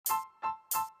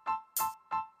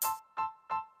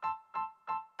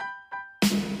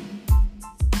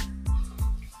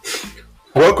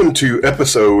Welcome to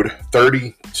episode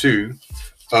 32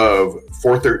 of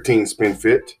 413 Spin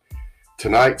Fit.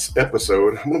 Tonight's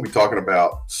episode, I'm going to be talking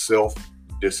about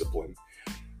self-discipline.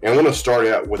 And I want to start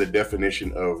out with a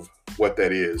definition of what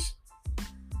that is,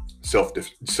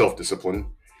 self-discipline.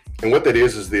 And what that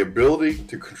is the ability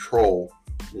to control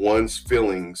one's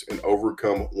feelings and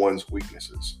overcome one's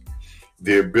weaknesses.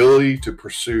 The ability to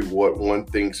pursue what one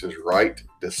thinks is right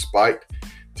despite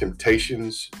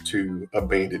temptations to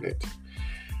abandon it.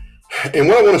 And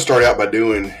what I want to start out by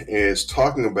doing is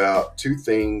talking about two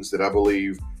things that I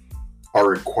believe are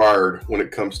required when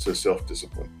it comes to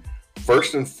self-discipline.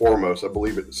 First and foremost, I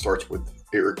believe it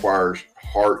requires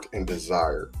heart and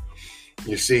desire.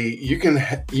 You see, you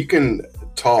can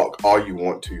talk all you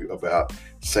want to about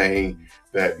saying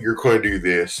that you're going to do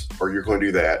this or you're going to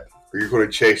do that or you're going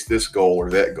to chase this goal or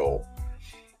that goal.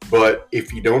 But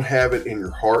if you don't have it in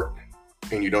your heart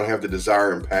and you don't have the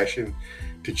desire and passion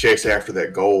to chase after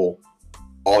that goal,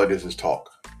 all it is talk.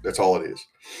 That's all it is.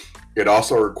 It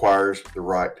also requires the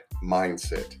right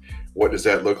mindset. What does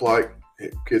that look like?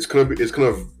 It's going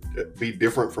to be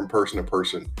different from person to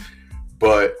person,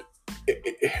 but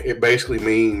it basically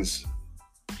means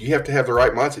you have to have the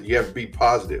right mindset. You have to be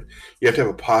positive. You have to have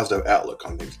a positive outlook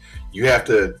on things.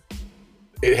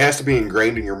 It has to be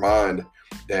ingrained in your mind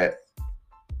that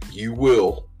you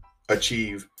will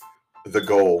achieve the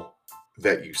goal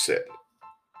that you set.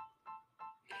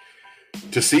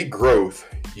 To see growth,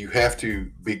 you have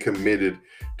to be committed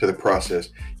to the process.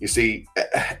 You see,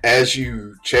 as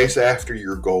you chase after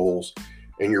your goals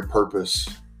and your purpose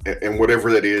and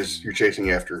whatever that is you're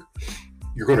chasing after,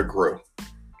 you're going to grow.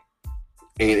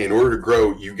 And in order to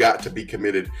grow, you got to be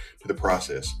committed to the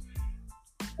process,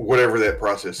 whatever that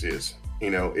process is. You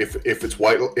know, if it's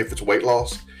weight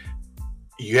loss,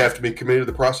 you have to be committed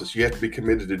to the process. You have to be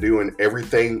committed to doing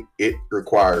everything it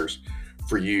requires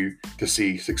for you to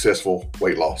see successful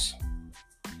weight loss.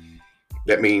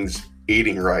 That means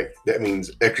eating right. That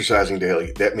means exercising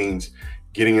daily. That means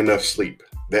getting enough sleep.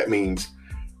 That means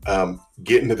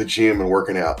getting to the gym and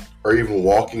working out, or even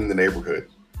walking the neighborhood.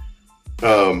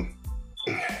 To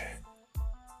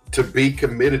be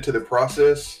committed to the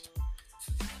process,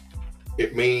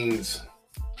 it means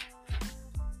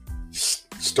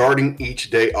starting each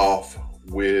day off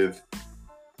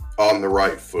on the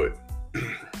right foot.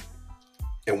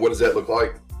 And what does that look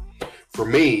like? For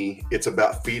me, it's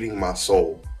about feeding my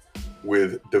soul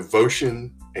with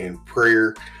devotion and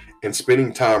prayer and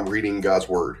spending time reading God's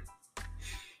word.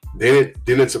 Then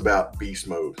it's about beast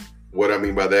mode. What I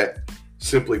mean by that,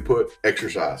 simply put,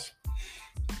 exercise.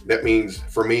 That means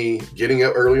for me, getting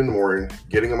up early in the morning,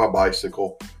 getting on my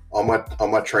bicycle, on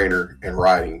my trainer, and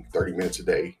riding 30 minutes a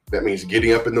day. That means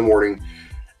getting up in the morning.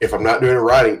 If I'm not doing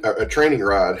a training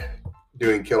ride,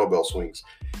 doing kettlebell swings,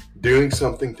 doing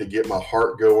something to get my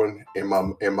heart going and my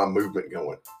movement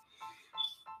going.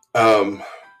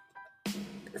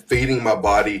 Feeding my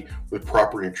body with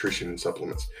proper nutrition and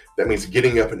supplements. That means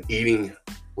getting up and eating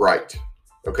right.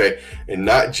 Okay. And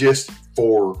not just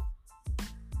for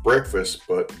breakfast,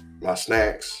 but my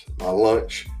snacks, my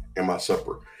lunch, and my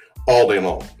supper all day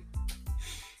long.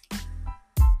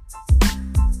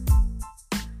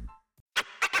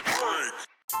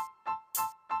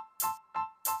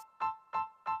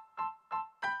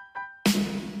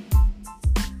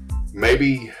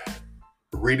 Maybe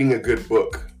reading a good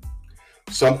book,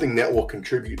 something that will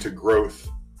contribute to growth,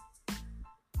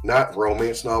 not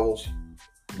romance novels,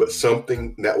 but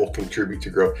something that will contribute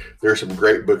to growth. There are some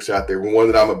great books out there.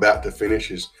 One that I'm about to finish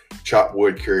is Chop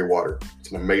Wood, Carry Water.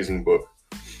 It's an amazing book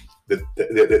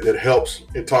that helps.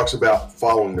 It talks about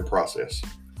following the process.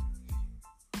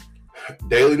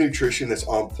 Daily nutrition that's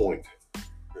on point.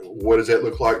 What does that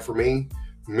look like for me?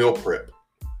 Meal prep.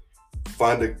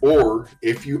 Or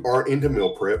if you aren't into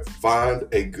meal prep, find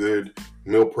a good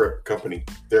meal prep company.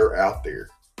 They're out there.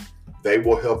 They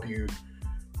will help you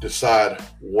decide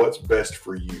what's best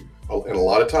for you. And a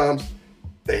lot of times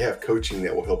they have coaching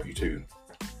that will help you too.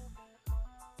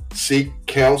 Seek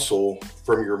counsel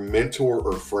from your mentor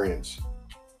or friends,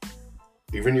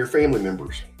 even your family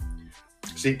members.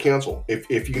 Seek counsel.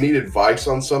 If you need advice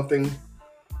on something,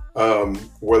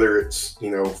 whether it's,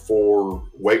 for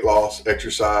weight loss,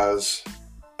 exercise,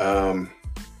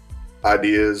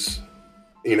 ideas,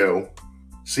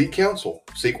 seek counsel,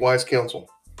 seek wise counsel,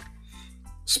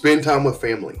 spend time with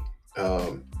family.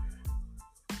 And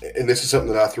this is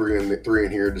something that I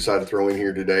decided to throw in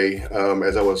here today.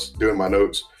 As I was doing my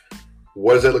notes,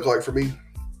 what does that look like for me?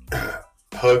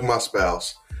 Hug my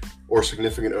spouse or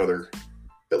significant other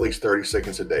at least 30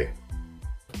 seconds a day.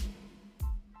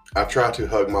 I try to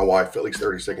hug my wife at least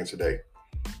 30 seconds a day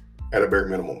at a bare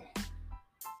minimum.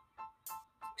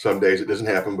 Some days it doesn't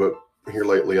happen, but here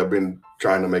lately I've been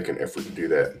trying to make an effort to do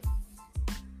that.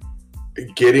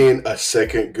 Get in a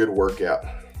second good workout.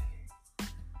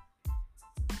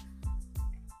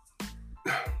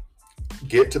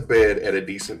 Get to bed at a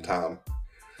decent time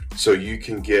so you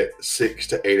can get 6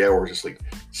 to 8 hours of sleep.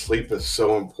 Sleep is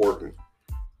so important.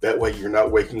 That way you're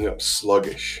not waking up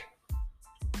sluggish.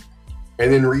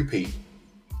 And then repeat.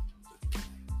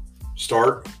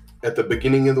 Start at the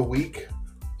beginning of the week.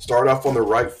 Start off on the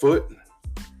right foot.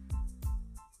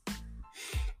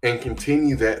 And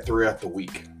continue that throughout the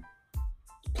week.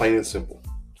 Plain and simple.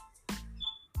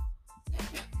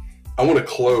 I want to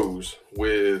close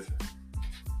with,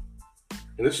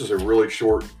 and this is a really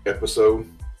short episode,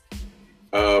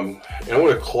 and I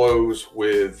want to close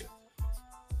with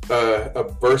a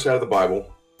verse out of the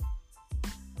Bible,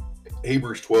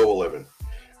 Hebrews 12:11,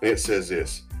 and it says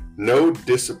this: "No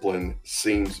discipline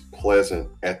seems pleasant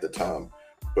at the time,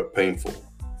 but painful.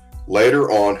 Later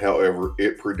on, however,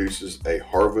 it produces a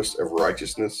harvest of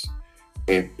righteousness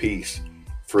and peace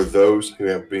for those who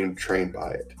have been trained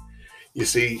by it." You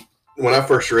see, when I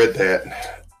first read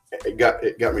that, it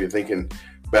got me to thinking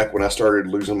back when I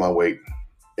started losing my weight,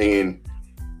 and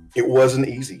it wasn't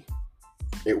easy.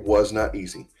 It was not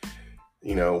easy.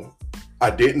 You know, I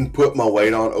didn't put my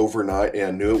weight on overnight, and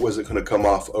I knew it wasn't going to come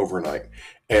off overnight,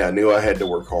 and I knew I had to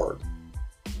work hard.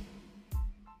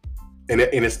 And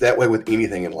it's that way with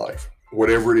anything in life.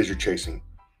 Whatever it is you're chasing,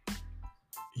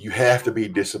 you have to be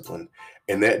disciplined,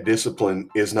 and that discipline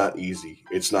is not easy.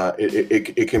 It's not.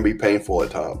 It can be painful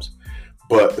at times,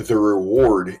 but the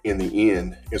reward in the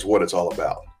end is what it's all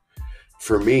about.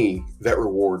 For me, that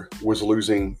reward was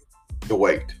losing the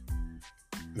weight.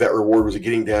 That reward was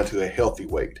getting down to a healthy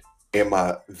weight. Am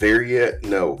I there yet?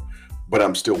 No, but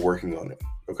I'm still working on it.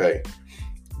 Okay.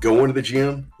 Going to the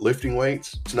gym, lifting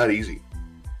weights, it's not easy.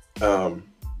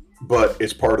 But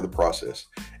it's part of the process,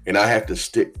 and I have to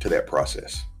stick to that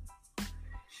process.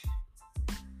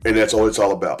 And that's all it's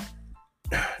all about.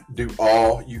 Do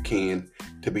all you can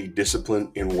to be disciplined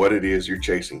in what it is you're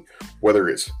chasing, whether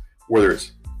it's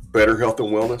better health and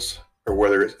wellness, or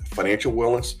whether it's financial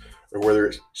wellness, or whether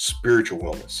it's spiritual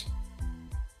wellness.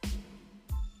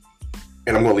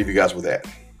 And I'm going to leave you guys with that.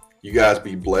 You guys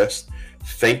be blessed.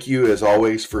 Thank you, as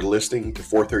always, for listening to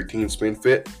 413 Spin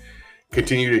Fit.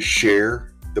 Continue to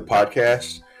share the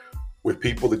podcast with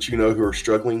people that you know who are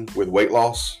struggling with weight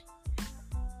loss,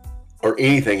 or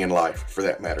anything in life for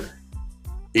that matter.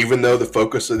 Even though the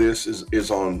focus of this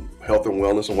is on health and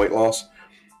wellness and weight loss,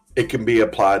 it can be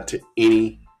applied to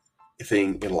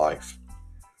anything in life.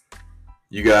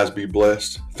 You guys be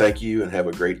blessed. Thank you, and have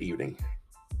a great evening.